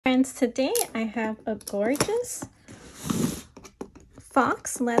friends, today I have a gorgeous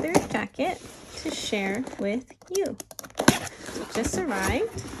Faux leather jacket to share with you. It just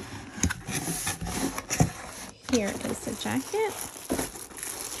arrived. Here is the jacket.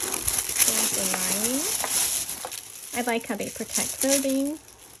 There's the lining. I like how they protect clothing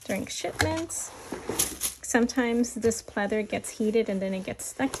during shipments. Sometimes this pleather gets heated and then it gets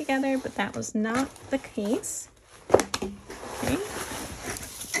stuck together, but that was not the case. Okay.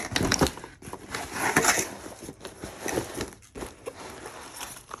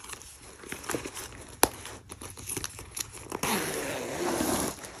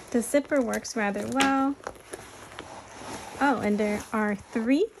 The zipper works rather well. Oh, and there are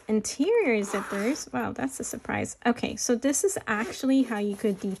 3 interior zippers. Wow, that's a surprise. Okay, so this is actually how you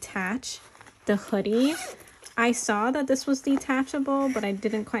could detach the hoodie. I saw that this was detachable, but I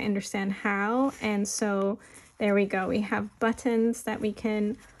didn't quite understand how. And so there we go. We have buttons that we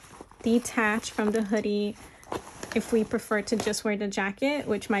can detach from the hoodie if we prefer to just wear the jacket,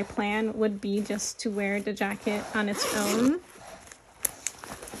 which my plan would be just to wear the jacket on its own.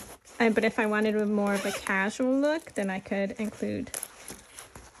 But if I wanted more of a casual look, then I could include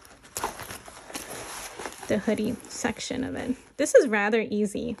the hoodie section of it. This is rather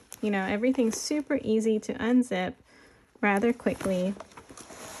easy. You know, everything's super easy to unzip rather quickly.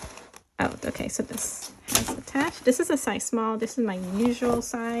 Oh, okay, so this has attached. This is a size small. This is my usual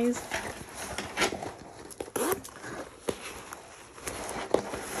size.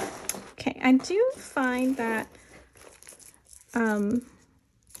 Okay, I do find that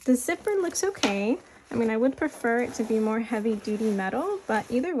the zipper looks okay. I mean, I would prefer it to be more heavy duty metal, but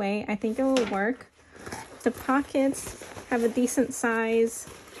either way, I think it will work. The pockets have a decent size.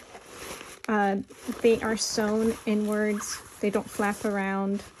 They are sewn inwards. They don't flap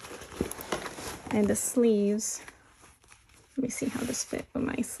around. And the sleeves, let me see how this fit with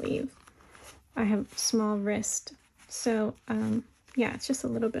my sleeve. I have small wrist. So, yeah, it's just a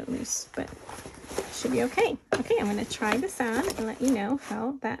little bit loose, but should be okay. Okay, I'm gonna try this on and let you know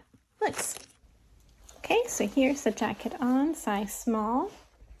how that looks. Okay, so here's the jacket on, size small.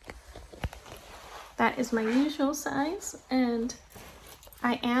 That is my usual size, and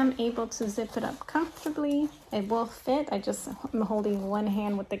I am able to zip it up comfortably. It will fit. I'm holding one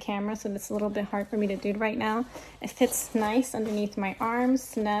hand with the camera, so it's a little bit hard for me to do right now. It fits nice underneath my arms,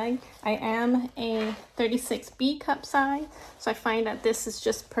 snug. I am a 36B cup size, so I find that this is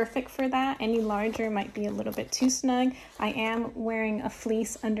just perfect for that. Any larger might be a little bit too snug. I am wearing a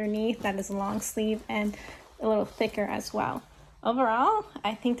fleece underneath that is long sleeve and a little thicker as well. Overall,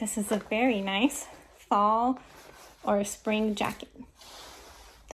 I think this is a very nice fall or spring jacket.